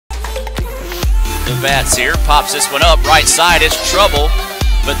the bats here. Pops this one up. Right side is trouble.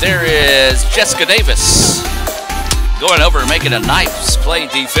 But there is Jessica Davis going over and making a nice play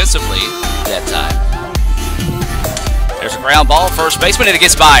defensively that time. There's a ground ball. First baseman, and it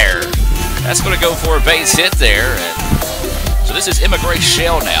gets Byer. That's going to go for a base hit there. And so this is Emma Grace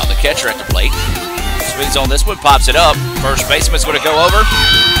Shell now, the catcher at the plate. Swings on this one, pops it up. First baseman's going to go over.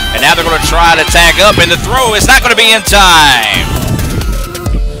 And now they're going to try to tag up, and the throw is not going to be in time.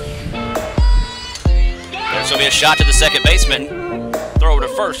 There's going to be a shot to the second baseman. Throw over to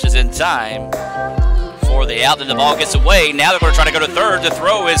first is in time for the out, and the ball gets away. Now they're going to try to go to third. The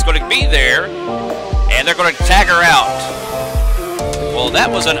throw is going to be there, and they're going to tag her out. Well,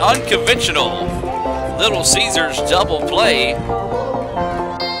 that was an unconventional Little Caesars double play.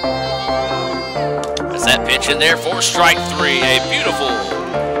 That's that pitch in there for strike three. A beautiful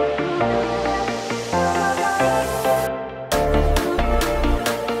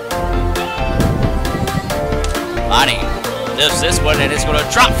Lonnie lifts this one, and it's going to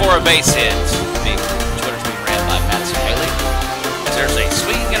drop for a base hit. The Twitter tweet ran by Madison Haley. There's a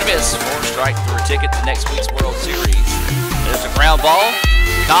swing and a miss for strike for a ticket to next week's World Series. There's a ground ball.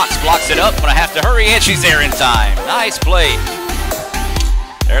 Cox blocks it up. Going to have to hurry, and she's there in time. Nice play.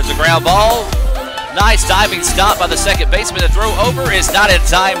 There's a ground ball. Nice diving stop by the second baseman. The throw over is not in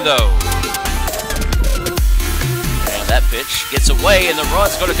time, though. And that pitch gets away, and the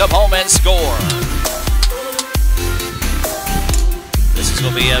run's going to come home and score. This is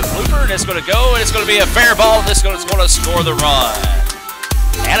going to be a blooper, and it's going to go, and it's going to be a fair ball, and this is going to score the run.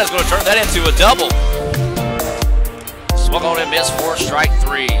 Anna's going to turn that into a double. Swung on and missed for strike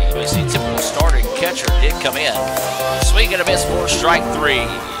three. We see typical starting catcher did come in. Swing and a miss for strike three.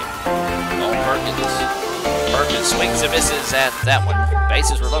 On Perkins. Perkins swings and misses at that one.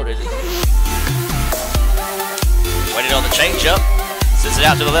 Bases were loaded. Waited on the changeup. Sends it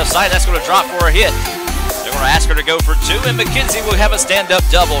out to the left side. That's going to drop for a hit. They're going to ask her to go for two, and McKenzie will have a stand-up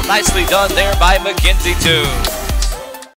double. Nicely done there by Mackenzie Toon.